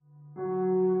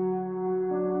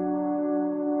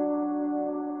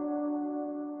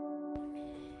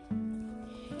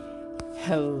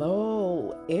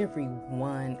Hello,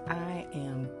 everyone. I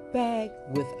am back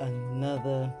with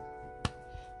another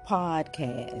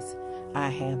podcast. I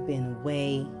have been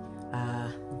away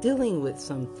dealing with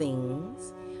some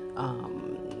things,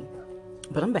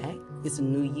 but I'm back. It's a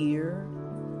new year,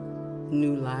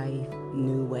 new life,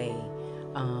 new way.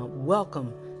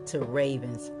 Welcome to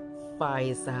Raven's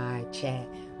Fireside Chat.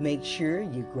 Make sure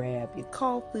you grab your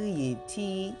coffee, your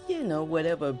tea,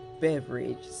 whatever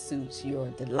beverage suits your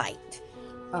delight.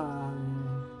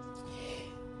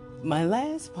 My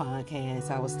last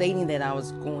podcast, I was stating that I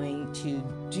was going to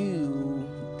do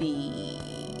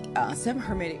the 7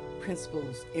 Hermetic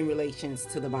principles in relations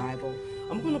to the Bible.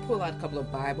 I'm going to pull out a couple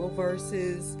of Bible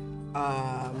verses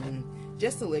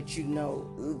just to let you know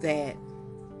that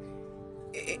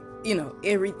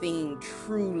everything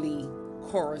truly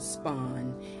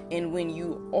corresponds. And when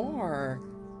you are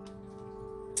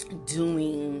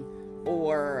doing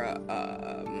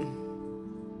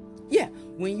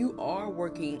when you are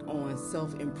working on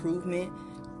self-improvement,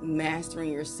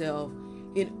 mastering yourself,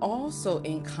 it also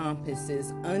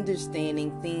encompasses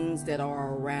understanding things that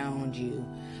are around you.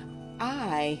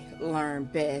 I learn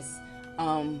best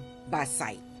by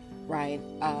sight, right?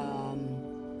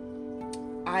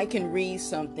 I can read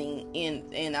something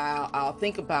and I'll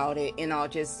think about it and I'll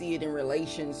just see it in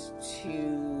relations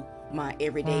to my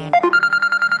everyday environment.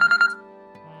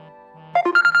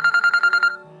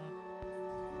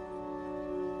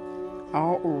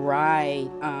 All right.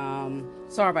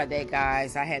 Sorry about that,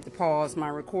 guys. I had to pause my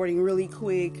recording really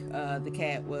quick. The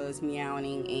cat was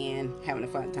meowing and having a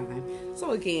fun time.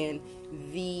 So again,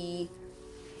 the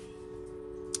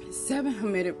 7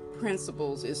 Hermetic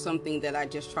principles is something that I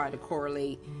just try to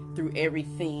correlate through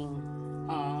everything.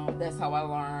 That's how I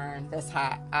learn. That's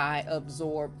how I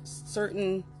absorb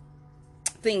certain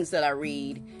things that I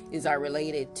read. Is I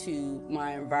relate it to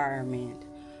my environment.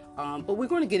 But we're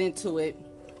going to get into it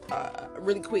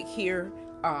really quick here.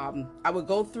 I would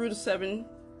go through the 7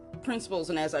 principles,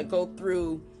 and as I go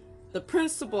through the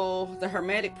principle, the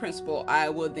Hermetic principle, I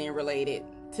will then relate it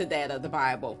to that of the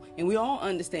Bible. And we all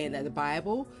understand that the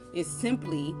Bible is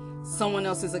simply someone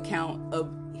else's account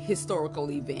of historical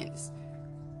events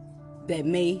that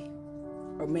may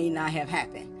or may not have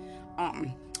happened.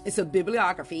 It's a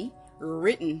bibliography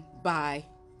written by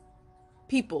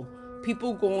people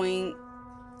going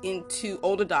into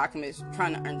older documents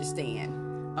trying to understand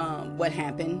what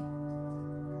happened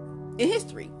in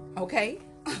history. Okay?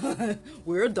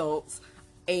 We're adults,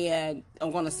 and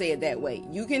I'm going to say it that way.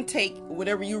 You can take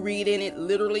whatever you read in it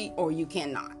literally, or you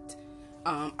cannot.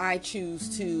 I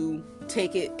choose to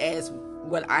take it as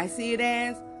what I see it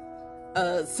as,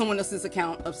 someone else's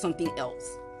account of something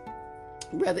else,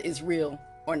 whether it's real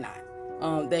or not.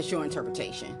 That's your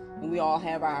interpretation. And we all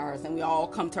have ours, and we all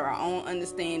come to our own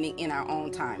understanding in our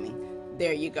own timing.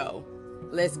 There you go.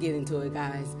 Let's get into it,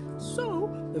 guys.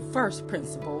 So, the first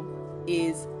principle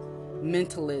is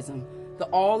mentalism. The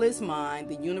all is mind,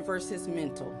 the universe is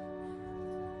mental.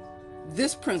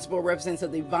 This principle represents a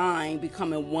divine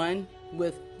becoming one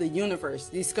with the universe,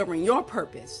 discovering your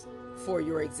purpose for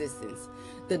your existence.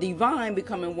 The divine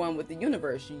becoming one with the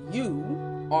universe.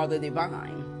 You are the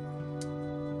divine.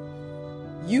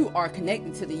 You are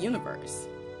connected to the universe.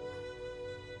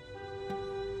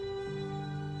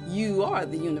 You are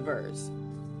the universe.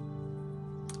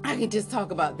 I can just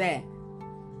talk about that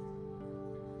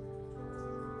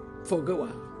for a good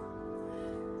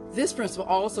while. This principle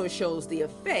also shows the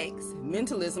effects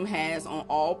mentalism has on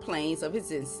all planes of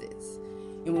existence.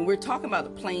 And when we're talking about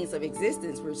the planes of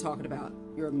existence, we're talking about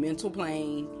your mental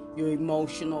plane, your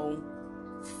emotional,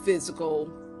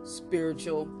 physical,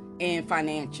 spiritual, and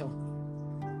financial.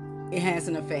 It has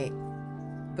an effect.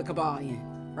 The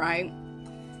Kabbalion, right?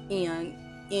 And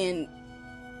in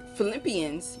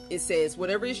Philippians, it says,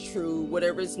 whatever is true,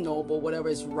 whatever is noble, whatever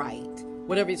is right,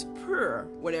 whatever is pure,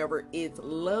 whatever is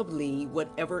lovely,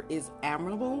 whatever is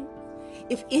admirable,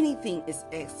 if anything is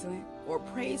excellent or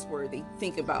praiseworthy,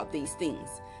 think about these things.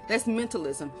 That's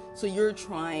mentalism. So you're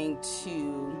trying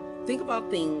to think about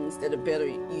things that are better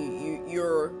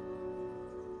your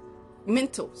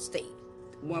mental state,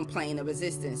 one plane of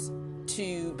existence,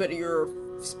 to better your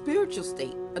spiritual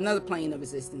state, another plane of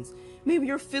existence, maybe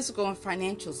your physical and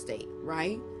financial state,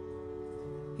 right?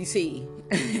 You see,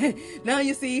 now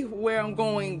you see where I'm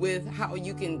going with how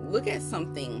you can look at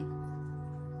something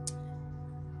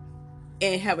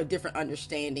and have a different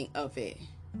understanding of it.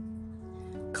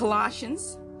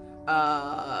 Colossians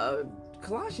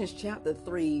chapter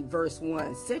 3 verse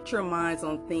 1, set your minds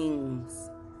on things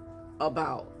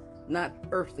about, not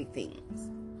earthly things.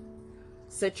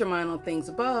 Set your mind on things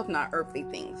above, not earthly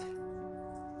things.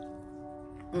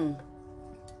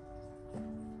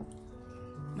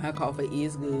 My coffee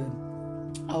is good.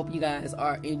 I hope you guys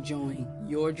are enjoying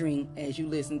your drink as you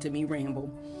listen to me ramble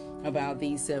about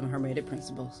these 7 Hermetic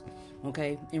principles,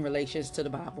 okay, in relations to the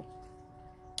Bible.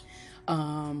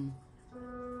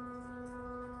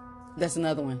 That's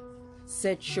another one.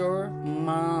 Set your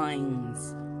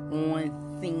minds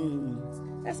on things.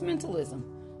 That's mentalism.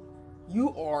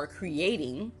 You are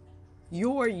creating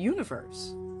your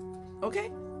universe, okay?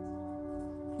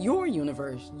 Your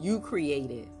universe, you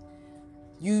created.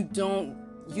 You don't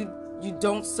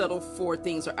settle for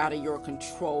things are out of your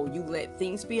control. You let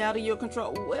things be out of your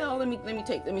control. Well, let me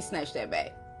snatch that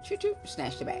back.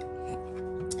 Snatch it back.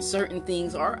 Certain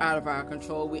things are out of our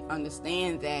control. We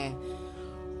understand that,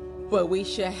 but we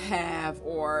should have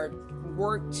or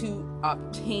work to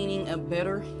obtaining a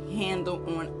better handle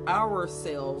on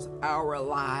ourselves, our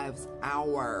lives,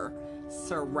 our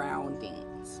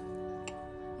surroundings.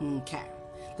 Okay.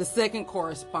 The second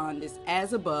correspondence: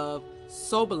 as above,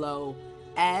 so below;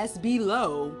 as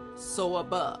below, so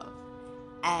above;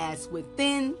 as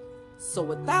within, so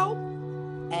without;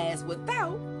 as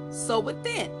without, so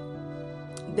within.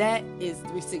 That is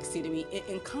 360 to me. It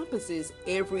encompasses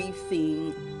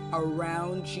everything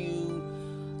around you.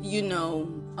 You know,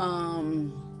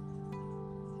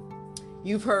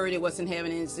 you've heard it, what's in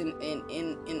heaven is in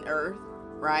earth,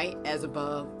 right? As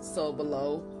above, so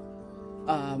below.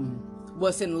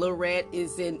 What's in little rat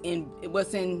is in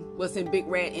what's in big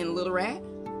rat in little rat,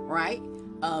 right?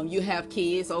 You have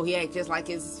kids. Oh, he act just like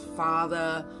his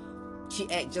father. She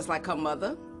act just like her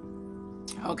mother.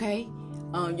 Okay.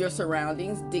 Your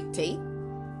surroundings dictate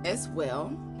as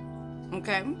well.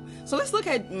 Okay. So let's look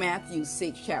at Matthew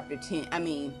 6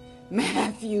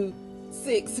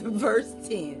 verse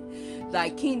 10. Thy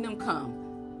kingdom come,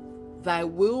 thy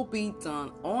will be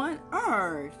done on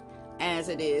earth as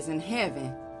it is in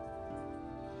heaven.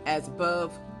 As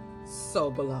above, so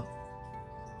below.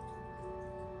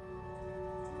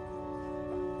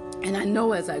 And I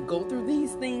know as I go through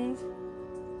these things,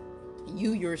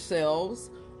 you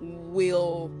yourselves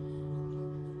will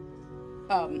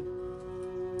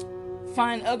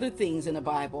find other things in the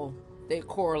Bible that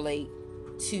correlate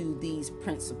to these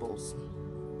principles.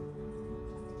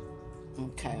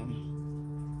 Okay.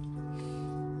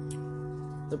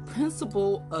 The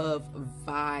principle of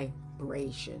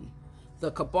vibration.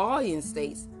 The Kabbalion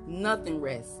states nothing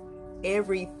rests,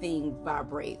 everything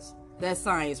vibrates. That's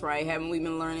science, right? Haven't we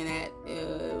been learning that?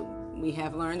 We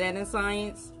have learned that in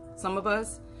science, some of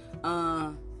us.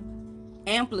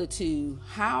 Amplitude,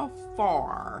 how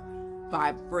far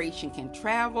vibration can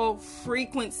travel.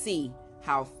 Frequency,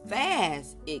 how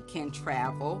fast it can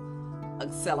travel.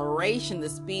 Acceleration, the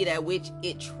speed at which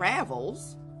it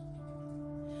travels.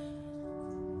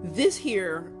 This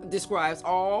here describes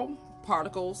all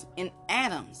particles and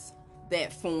atoms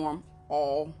that form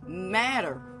all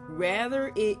matter,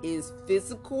 whether it is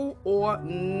physical or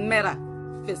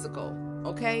metaphysical,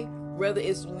 okay? Whether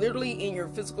it's literally in your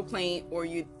physical plane or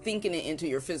you're thinking it into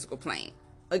your physical plane.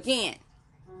 Again,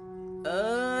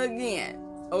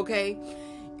 okay?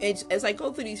 As I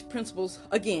go through these principles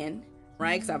again,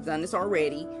 right, because I've done this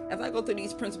already, as I go through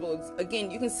these principles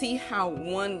again, you can see how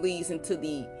one leads into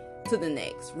the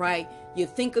next, right? You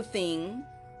think a thing,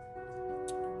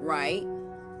 right?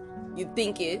 You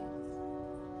think it,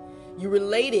 you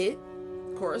relate it,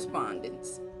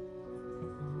 correspondence.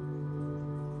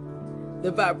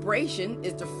 The vibration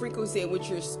is the frequency at which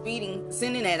you're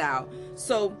sending that out.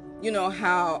 So, you know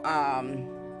how,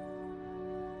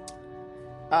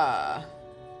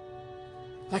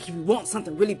 like if you want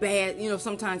something really bad, you know,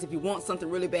 sometimes if you want something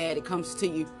really bad, it comes to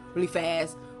you really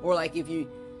fast. Or like if you,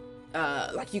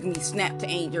 like you can be snapped to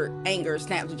anger,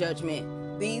 snapped to judgment.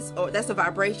 That's a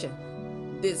vibration.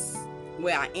 This,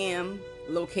 where I am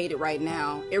located right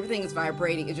now, everything is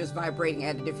vibrating. It's just vibrating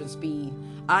at a different speed.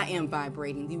 I am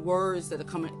vibrating. The words that are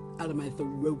coming out of my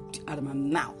throat, out of my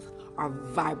mouth, are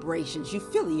vibrations. You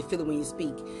feel it when you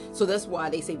speak. So that's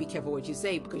why they say be careful what you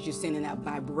say, because you're sending out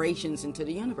vibrations into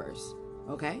the universe.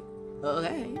 Okay?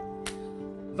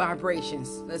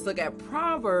 Vibrations. Let's look at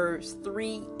Proverbs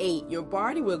 3:8. Your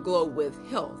body will glow with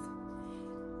health.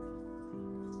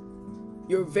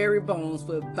 Your very bones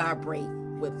will vibrate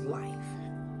with life.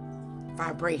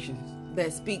 Vibrations.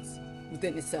 That speaks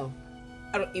within itself.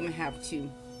 I don't even have to,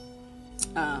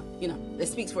 that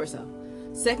speaks for itself.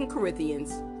 2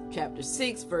 Corinthians chapter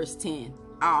 6, verse 10.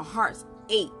 Our hearts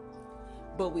ache,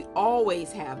 but we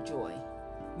always have joy.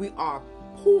 We are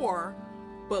poor,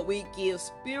 but we give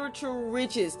spiritual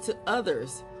riches to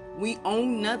others. We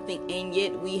own nothing, and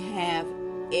yet we have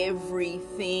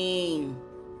everything.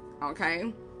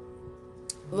 Okay?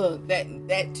 Look,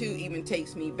 that too even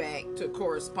takes me back to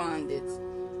correspondence.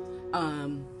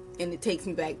 And it takes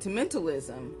me back to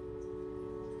mentalism.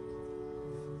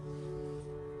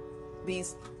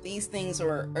 These things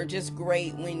are just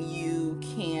great when you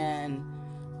can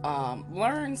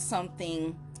learn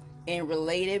something and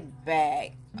relate it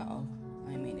back. Oh,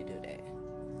 I didn't mean to do that.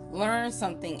 Learn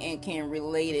something and can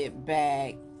relate it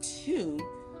back to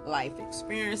life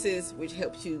experiences, which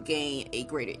helps you gain a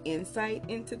greater insight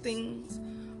into things,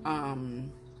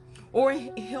 or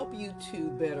help you to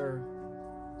better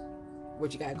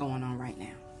what you got going on right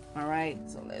now. All right,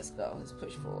 so let's go. Let's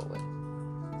push forward.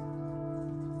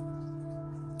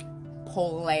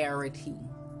 Polarity.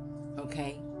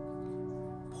 Okay?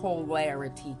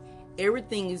 Polarity.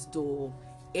 Everything is dual.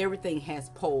 Everything has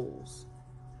poles.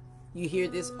 You hear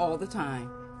this all the time.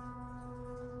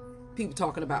 People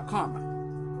talking about karma,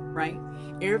 right?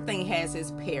 Everything has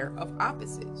its pair of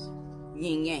opposites.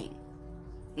 Yin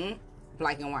yang.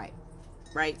 Black and white.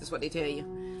 Right? That's what they tell you.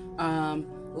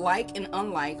 Like and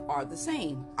unlike are the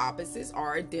same. Opposites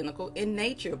are identical in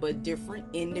nature, but different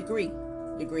in degree.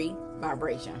 Degree,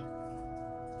 vibration.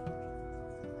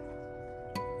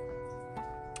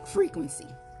 Frequency.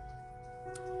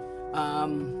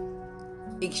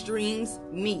 Extremes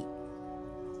meet.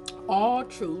 All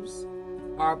truths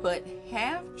are but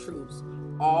half truths.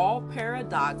 All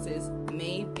paradoxes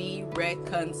may be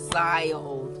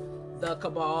reconciled. The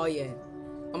Kabbalion.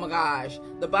 Oh my gosh.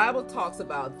 The Bible talks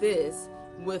about this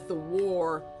with the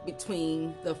war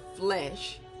between the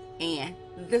flesh and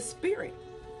the spirit.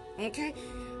 Okay?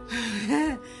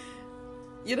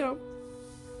 You know,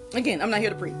 again, I'm not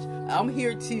here to preach. I'm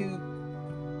here to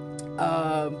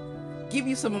give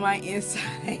you some of my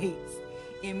insights,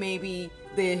 and maybe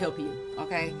they'll help you,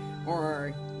 okay?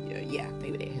 Or, yeah,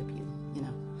 maybe they'll help you, you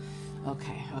know.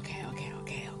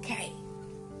 Okay.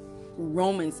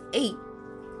 Romans 8,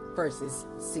 verses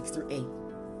 6 through 8.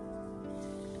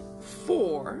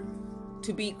 For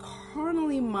to be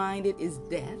carnally minded is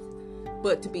death,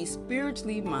 but to be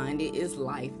spiritually minded is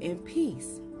life and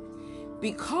peace.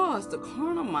 Because the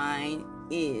carnal mind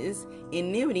is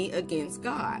enmity against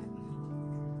God.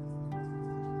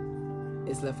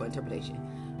 It's left for interpretation.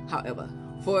 However,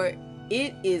 for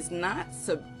it is not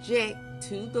subject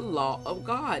to the law of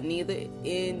God, neither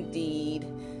indeed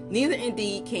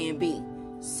can be.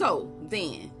 So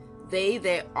then, they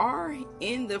that are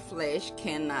in the flesh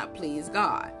cannot please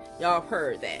God. Y'all have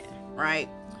heard that, right?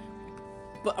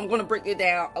 But I'm going to break it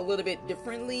down a little bit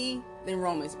differently than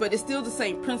Romans. But it's still the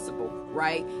same principle,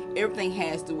 right? Everything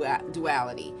has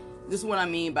duality. This is what I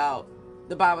mean about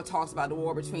the Bible talks about the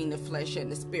war between the flesh and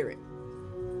the spirit.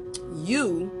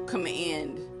 You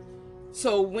command.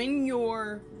 So when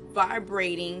you're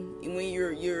vibrating and when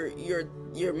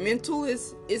your mental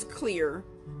is clear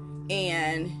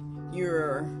and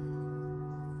you're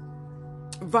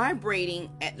vibrating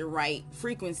at the right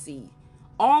frequency,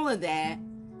 all of that,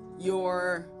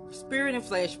 your spirit and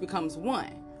flesh becomes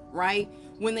one, right?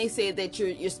 When they say that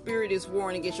your spirit is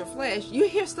warring against your flesh, you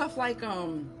hear stuff like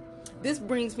this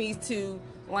brings me to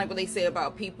like what they say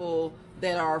about people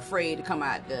that are afraid to come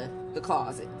out the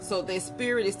closet. So their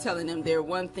spirit is telling them they're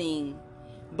one thing,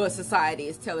 but society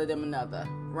is telling them another,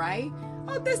 right?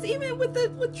 Oh, that's even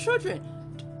with children.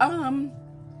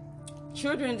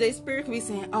 Children, their spirit can be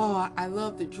saying, oh, I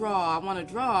love to draw, I want to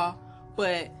draw,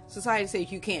 but society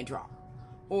says you can't draw.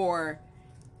 Or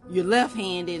you're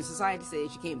left-handed, and society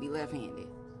says you can't be left-handed,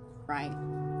 right?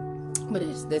 But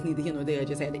that's neither here nor there. I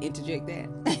just had to interject that.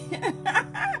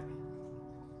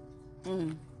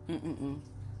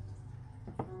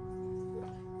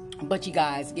 But you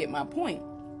guys get my point.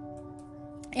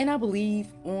 And I believe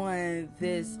on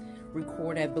this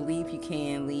record, I believe you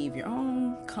can leave your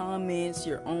own comments,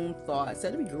 your own thoughts.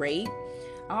 That'd be great.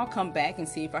 I'll come back and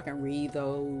see if I can read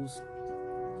those.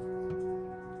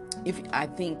 If I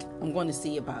think I'm going to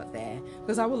see about that,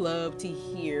 because I would love to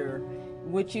hear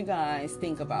what you guys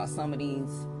think about some of these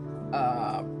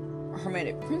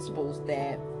Hermetic principles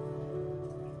that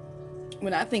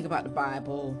when I think about the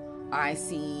Bible, I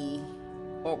see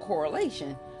a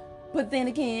correlation. But then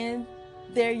again,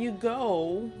 there you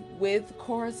go with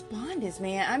correspondence,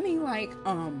 man. I mean, like,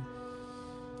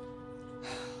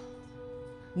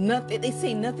 nothing. They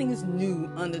say nothing is new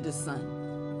under the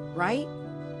sun, right?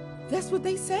 That's what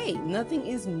they say. Nothing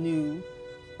is new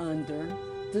under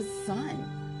the sun.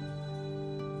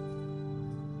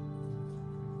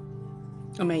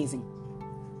 Amazing.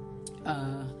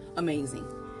 Amazing.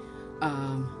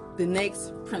 The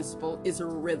next principle is a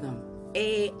rhythm.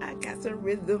 Hey, I got some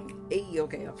rhythm. Hey,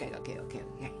 okay.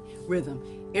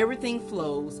 Rhythm. Everything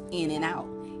flows in and out.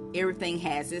 Everything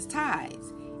has its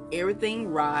tides. Everything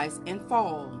rise and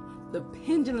fall. The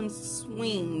pendulum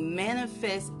swing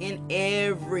manifests in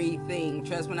everything.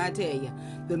 Trust when I tell you.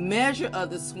 The measure of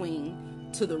the swing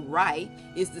to the right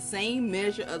is the same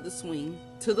measure of the swing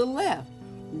to the left.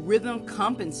 Rhythm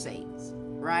compensates,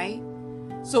 right?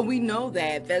 So we know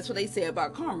that that's what they say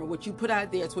about karma. What you put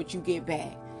out there is what you get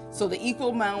back. So the equal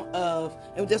amount of,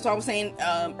 and that's what I was saying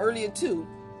earlier too,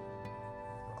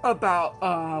 about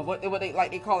what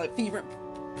they call it, fervent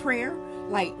prayer.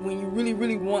 Like when you really,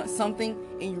 really want something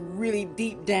and you're really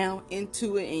deep down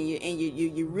into it and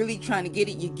you're really trying to get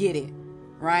it, you get it,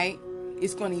 right?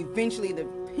 It's going to eventually, the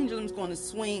pendulum's going to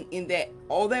swing in that,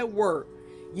 all that work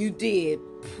you did,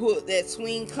 put that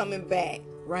swing coming back,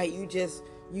 right? You just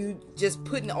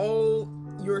putting all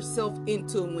yourself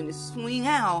into it. When it swing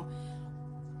out,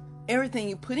 everything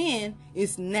you put in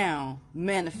is now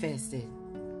manifested,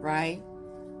 right?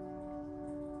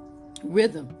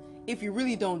 Rhythm. If you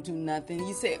really don't do nothing,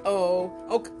 you say, oh,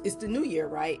 okay, it's the new year,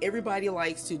 right? Everybody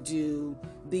likes to do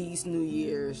these New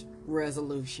Year's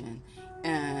resolution.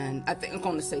 And I think I'm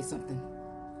going to say something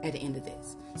at the end of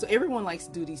this. So everyone likes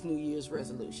to do these New Year's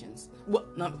resolutions. Well,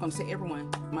 not going to say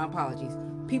everyone. My apologies.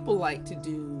 People like to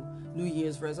do New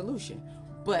Year's resolution.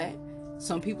 But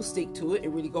some people stick to it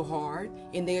and really go hard,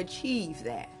 and they achieve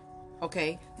that.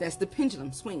 Okay? That's the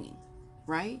pendulum swinging,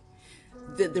 right?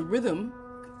 The rhythm,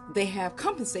 they have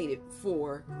compensated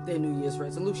for their New Year's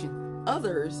resolution.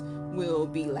 Others will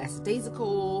be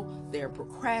lackadaisical, they're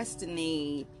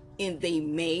procrastinate, and they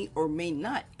may or may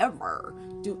not ever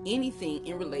do anything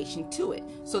in relation to it.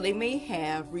 So they may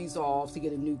have resolved to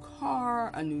get a new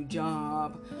car, a new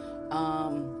job,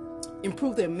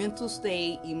 improve their mental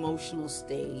state, emotional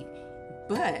state,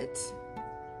 but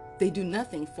they do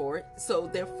nothing for it. So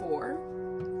therefore,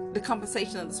 the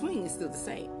compensation of the swing is still the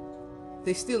same.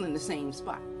 They're still in the same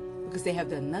spot because they have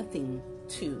done nothing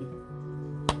to,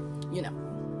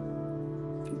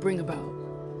 bring about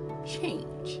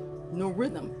change. No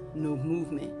rhythm, no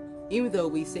movement. Even though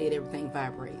we said everything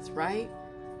vibrates, right?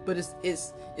 But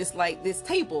it's like this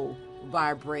table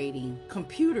vibrating,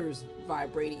 computers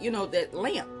vibrating, that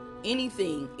lamp,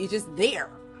 anything is just there,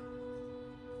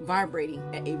 vibrating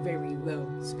at a very low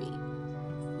speed.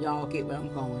 Y'all get where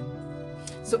I'm going.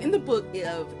 So in the book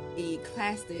of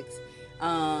Ecclesiastes,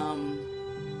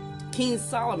 King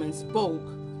Solomon spoke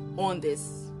on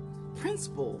this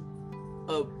principle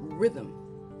of rhythm.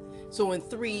 So in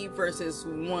 3 verses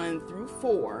 1 through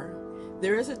 4,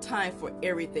 there is a time for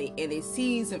everything and a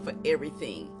season for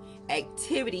everything.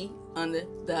 Activity under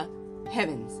the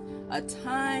heavens. A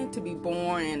time to be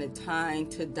born and a time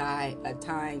to die. A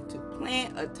time to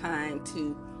plant, a time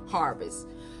to harvest.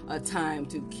 A time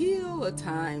to kill, a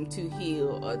time to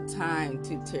heal. A time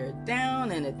to tear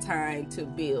down and a time to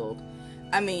build.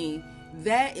 I mean,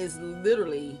 that is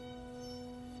literally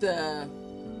the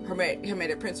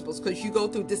Hermetic principles, because you go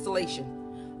through distillation.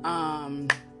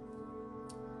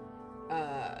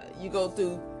 You go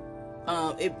through,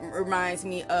 it reminds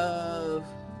me of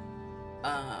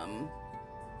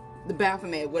the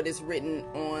Baphomet, what is written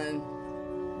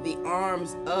on the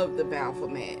arms of the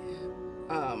Baphomet.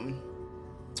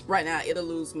 Right now, it'll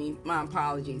lose me. My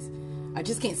apologies. I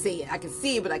just can't say it. I can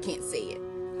see it, but I can't say it.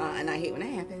 And I hate when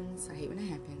that happens.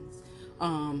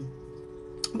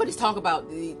 But it's talk about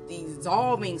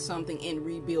dissolving something and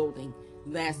rebuilding.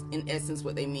 That's in essence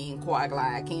what they mean.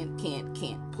 Coagulate. Can't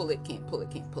pull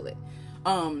it.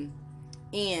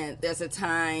 And there's a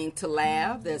time to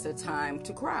laugh. There's a time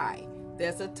to cry.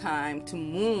 There's a time to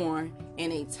mourn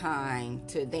and a time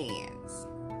to dance.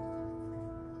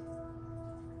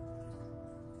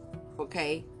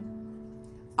 Okay?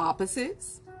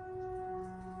 Opposites.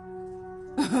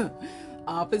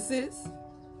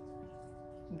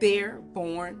 There,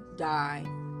 born, die,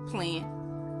 plant,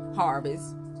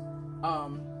 harvest.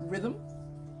 Rhythm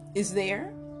is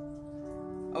there.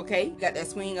 Okay, you got that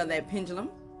swing of that pendulum.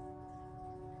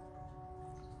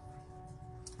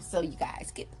 So you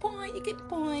guys get the point. You get the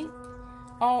point.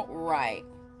 All right.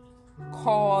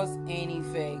 Cause and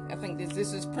effect. I think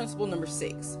this is principle number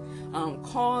 6.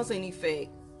 Cause and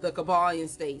effect. The Kabbalion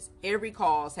states every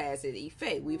cause has an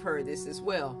effect. We've heard this as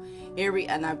well.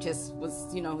 And I just was,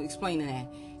 explaining that.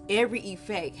 Every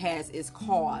effect has its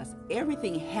cause.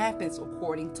 Everything happens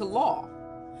according to law,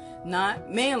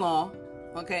 not man law.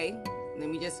 Okay, let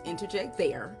me just interject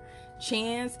there.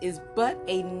 Chance is but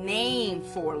a name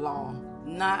for law,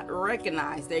 not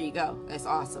recognized. There you go. That's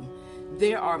awesome.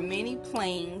 There are many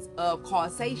planes of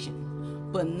causation,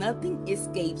 but nothing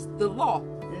escapes the law.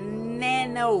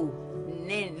 Nano.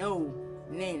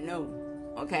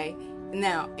 Okay.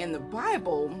 Now in the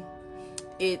Bible,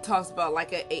 it talks about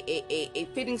like a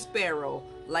fitting sparrow,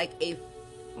 like a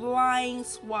lying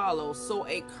swallow. So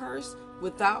a curse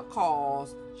without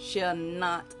cause shall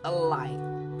not alight.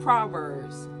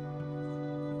 Proverbs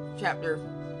chapter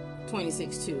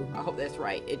 26:2. I hope that's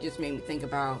right. It just made me think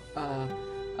about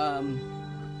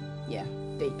yeah,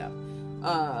 there you go.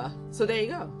 So there you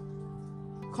go.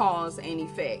 Cause and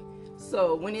effect.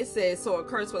 So when it says, so a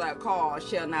curse without cause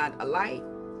shall not alight,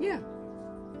 yeah,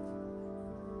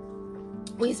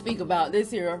 we speak about this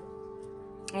here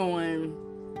on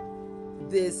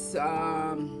this,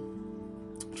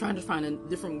 trying to find a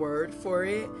different word for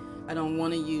it. I don't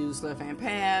want to use left-hand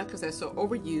path because that's so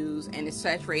overused and it's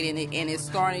saturated and it's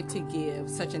starting to give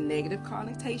such a negative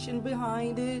connotation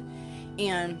behind it.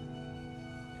 And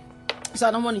so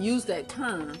I don't want to use that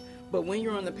term, but when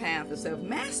you're on the path of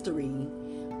self-mastery,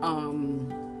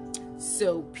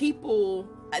 so people,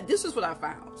 this is what I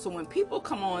found. So when people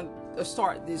come on or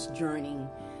start this journey,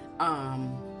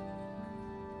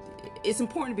 it's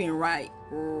important to be in right,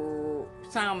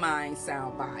 sound mind,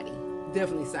 sound body,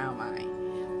 definitely sound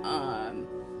mind.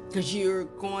 Because you're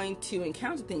going to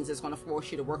encounter things that's going to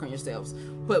force you to work on yourselves.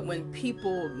 But when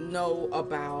people know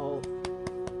about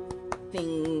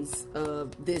things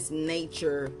of this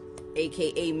nature,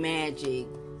 aka magic,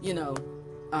 you know,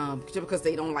 just because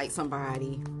they don't like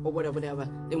somebody or whatever,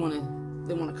 they want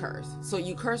to curse. So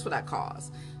you curse without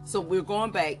cause. So we're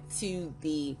going back to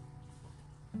the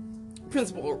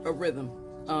principle of rhythm.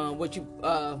 What you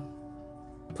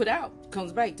put out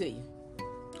comes back to you.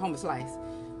 Home slice.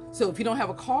 So if you don't have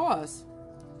a cause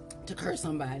to curse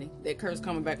somebody, that curse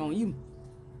coming back on you.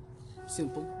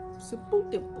 Simple,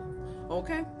 dimple.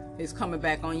 Okay? It's coming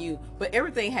back on you. But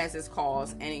everything has its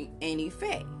cause and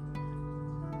effect.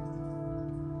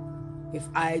 If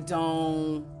I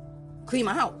don't clean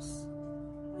my house,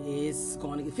 it's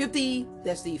going to get 50.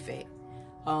 That's the effect.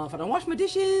 If I don't wash my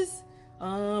dishes,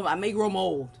 I may grow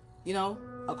mold. You know,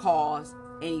 a cause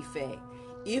and effect.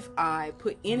 If I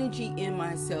put energy in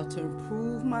myself to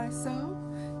improve myself,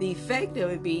 the effect of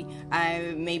it be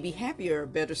I may be happier,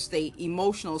 better state,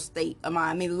 emotional state.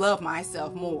 I may love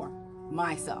myself more.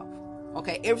 Myself.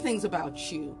 Okay, everything's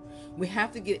about you. We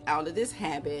have to get out of this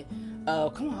habit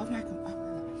of,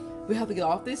 we have to get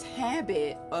off this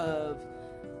habit of,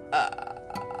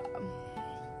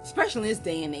 especially in this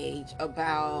day and age,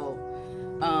 about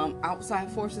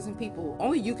outside forces and people.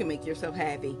 Only you can make yourself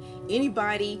happy.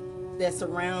 Anybody that's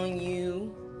around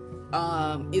you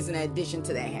is an addition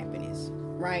to that happiness,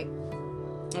 right?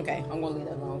 Okay, I'm gonna leave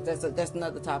that alone. That's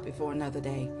another topic for another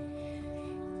day.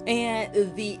 And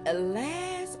the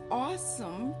last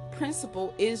awesome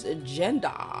principle is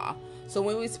gender. So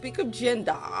when we speak of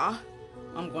gender,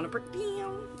 I'm gonna break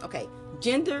down. Okay,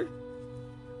 gender,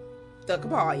 the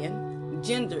Kabbalion,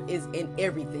 gender is in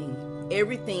everything.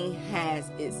 Everything has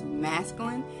its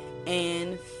masculine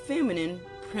and feminine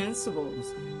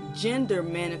principles. Gender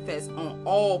manifests on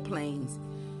all planes.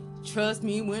 Trust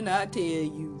me when I tell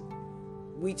you.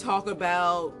 We talk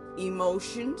about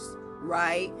emotions,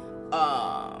 right?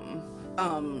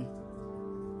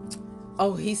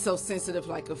 Oh, he's so sensitive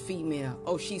like a female.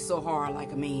 Oh, she's so hard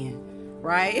like a man,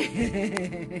 right?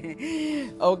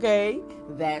 Okay,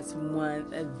 that's one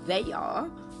they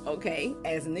are. Okay,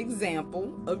 as an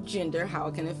example of gender, how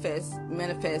it can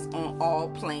manifest on all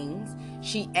planes.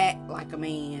 She act like a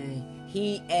man.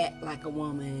 He act like a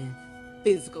woman.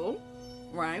 Physical,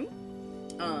 right?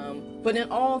 But in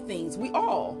all things, we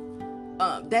all.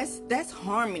 That's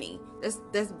harmony.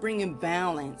 That's bringing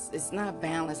balance. It's not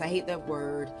balance. I hate that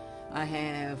word. I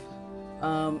have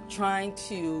trying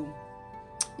to.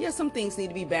 Yeah, some things need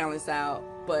to be balanced out,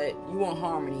 but you want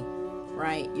harmony,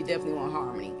 right? You definitely want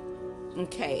harmony.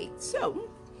 Okay, so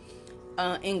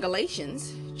in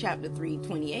Galatians chapter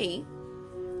 3:28,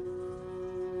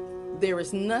 there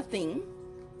is nothing.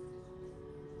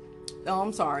 Oh,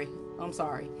 I'm sorry.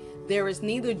 There is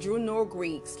neither Jew nor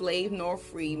Greek, slave nor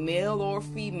free, male or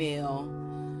female,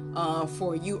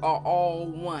 for you are all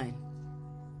one.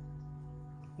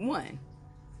 One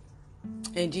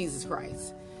in Jesus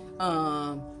Christ.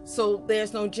 So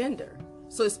there's no gender.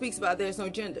 So it speaks about there's no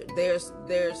gender.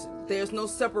 There's no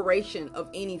separation of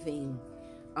anything.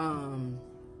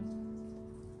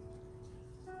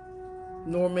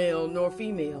 Nor male nor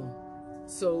female.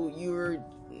 So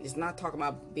it's not talking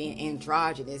about being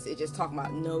androgynous. It's just talking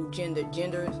about no gender.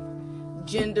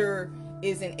 Gender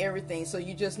is in everything. So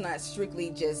you're just not strictly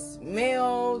just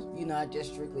male. You're not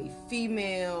just strictly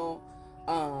female,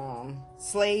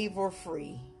 slave or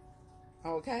free.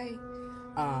 Okay?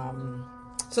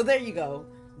 So there you go.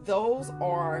 Those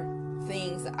are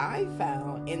things that I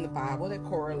found in the Bible that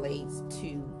correlates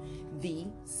to the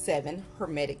 7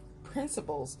 Hermetic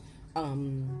principles.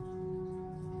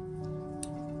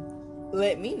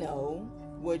 let me know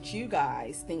what you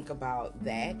guys think about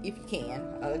that, if you can.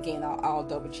 Again, I'll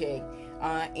double check.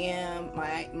 And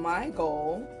my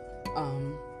goal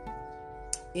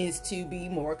is to be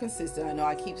more consistent. I know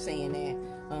I keep saying that,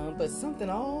 but something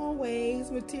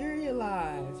always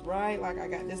materializes, right? Like I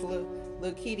got this little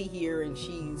kitty here, and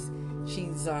she's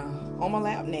on my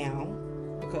lap now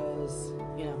because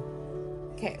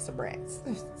cats are brats.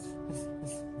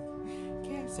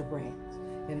 Cats are brats.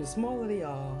 And the smaller they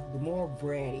are, the more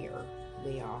brattier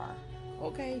they are.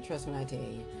 Okay, trust when I tell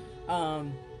you.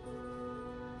 I'm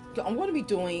going to be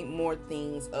doing more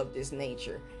things of this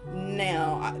nature.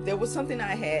 Now, there was something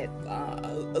I had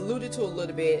alluded to a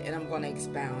little bit, and I'm going to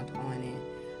expound on it.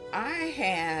 I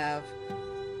have,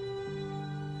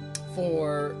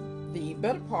 for the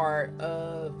better part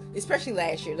of, especially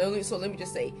last year. So let me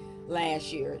just say,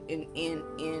 last year in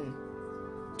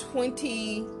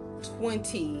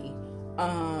 2020.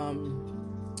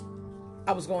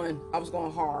 I was going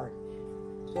hard,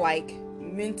 like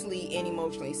mentally and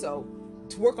emotionally. So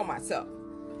to work on myself.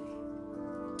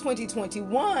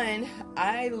 2021,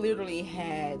 I literally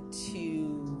had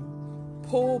to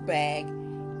pull back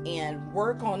and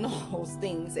work on those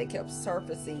things that kept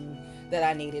surfacing that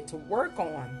I needed to work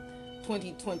on.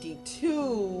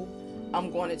 2022,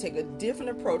 I'm going to take a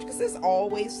different approach, because there's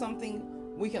always something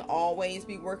we can always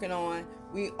be working on.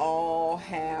 We all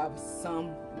have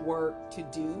some work to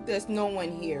do. There's no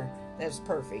one here that's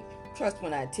perfect. Trust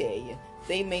when I tell you.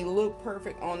 They may look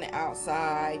perfect on the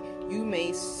outside. You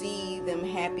may see them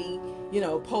happy,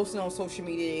 posting on social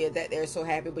media that they're so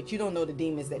happy, but you don't know the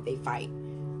demons that they fight,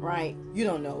 right? You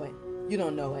don't know it.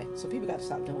 So people got to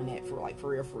stop doing that for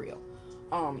real.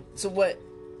 So what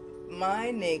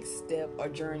my next step or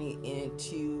journey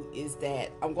into is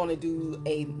that I'm going to do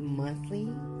a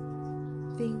monthly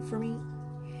thing for me.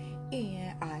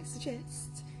 And I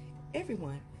suggest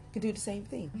everyone can do the same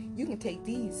thing. You can take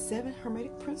these 7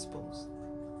 Hermetic principles,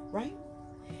 right?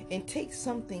 And take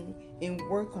something and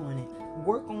work on it.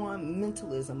 Work on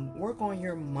mentalism. Work on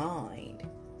your mind,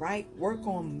 right? Work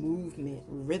on movement,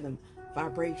 rhythm,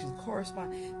 vibrations,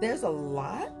 correspond. There's a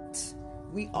lot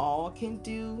we all can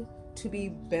do to be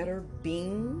better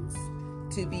beings,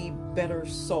 to be better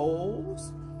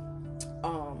souls.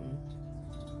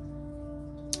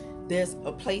 There's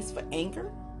a place for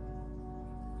anger.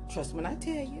 Trust when I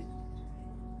tell you.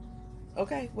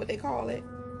 Okay, what they call it?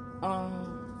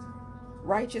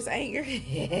 Righteous anger.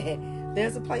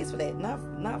 There's a place for that.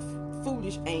 Not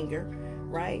foolish anger,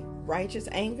 right? Righteous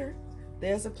anger.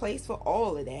 There's a place for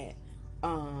all of that.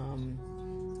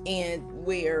 And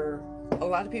where a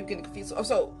lot of people get confused.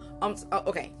 So I'm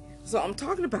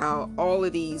talking about all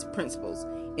of these principles,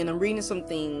 and I'm reading some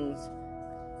things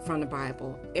from the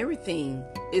Bible. Everything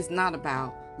is not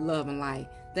about love and light.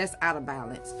 That's out of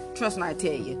balance. Trust me, I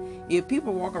tell you. If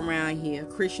people walk around here,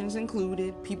 Christians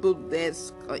included, people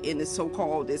that's in the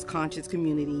so-called this conscious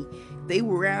community, they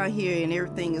were around here and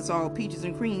everything is all peaches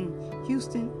and cream,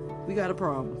 Houston, we got a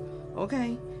problem.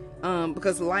 Okay?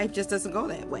 Because life just doesn't go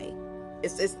that way.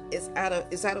 It's out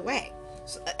of whack.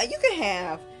 So, you can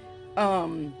have,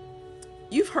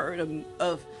 you've heard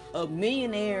of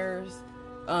millionaires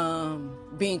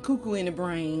being cuckoo in the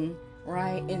brain,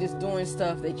 right? And just doing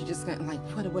stuff that you just kind of like,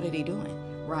 what are they doing,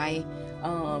 right?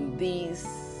 These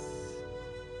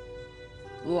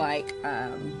like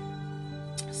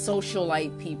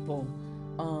socialite people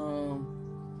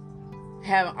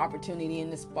have an opportunity in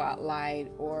the spotlight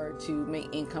or to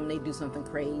make income. They do something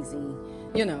crazy,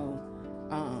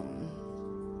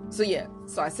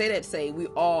 so I say that to say we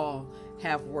all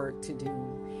have work to do.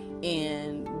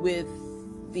 And with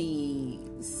the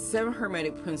 7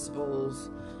 Hermetic principles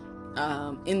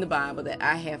in the Bible that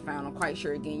I have found, I'm quite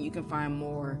sure, again, you can find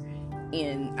more.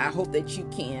 And I hope that you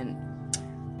can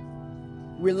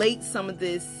relate some of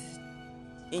this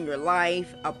in your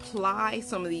life, apply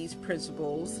some of these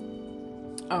principles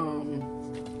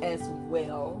as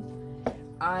well.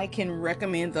 I can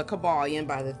recommend The Kabbalion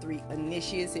by the 3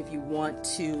 Initiates if you want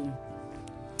to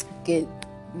get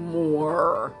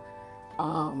more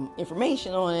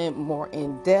information on it, more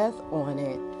in depth on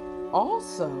it.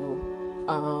 Also,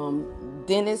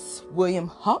 Dennis William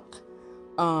Huck,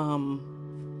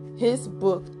 his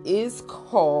book is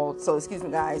called, excuse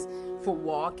me guys, For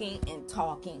Walking and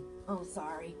Talking. Oh,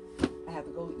 sorry, I have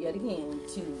to go yet again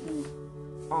to the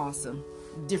awesome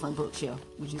different bookshelf,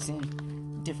 which is in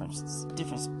different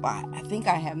spot. I think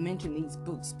I have mentioned these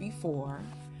books before,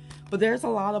 but there's a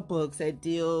lot of books that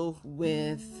deal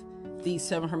with these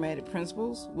 7 Hermetic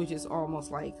principles, which is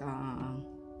almost like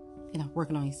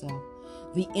working on yourself.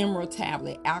 The Emerald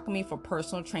Tablet, Alchemy for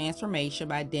Personal Transformation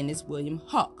by Dennis William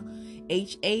Huck,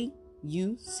 HACK.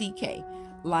 UCK.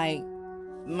 Like,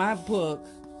 my book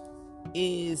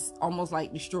is almost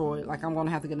like destroyed. Like, I'm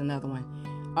gonna have to get another one.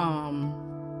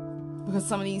 Because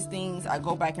some of these things I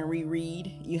go back and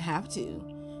reread. You have to,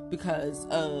 because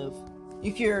of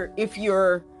if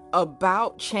you're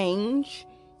about change,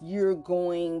 you're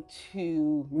going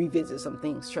to revisit some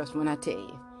things. Trust me when I tell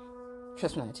you.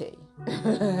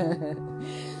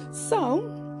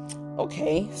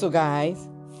 So guys,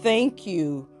 thank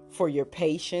you for your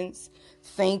patience.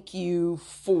 Thank you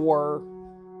for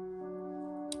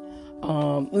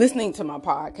listening to my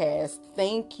podcast.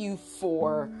 Thank you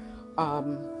for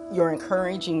your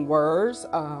encouraging words.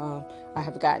 I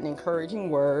have gotten encouraging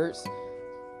words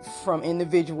from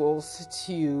individuals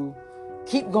to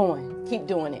keep going, keep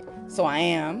doing it. So I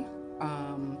am.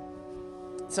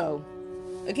 So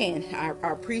again, I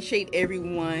appreciate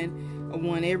everyone. I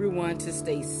want everyone to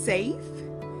stay safe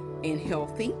and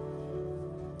healthy.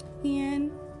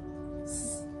 And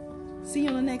see you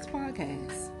on the next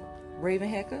podcast. Raven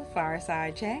Hecker,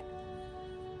 Fireside Chat.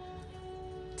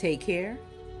 Take care.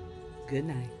 Good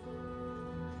night.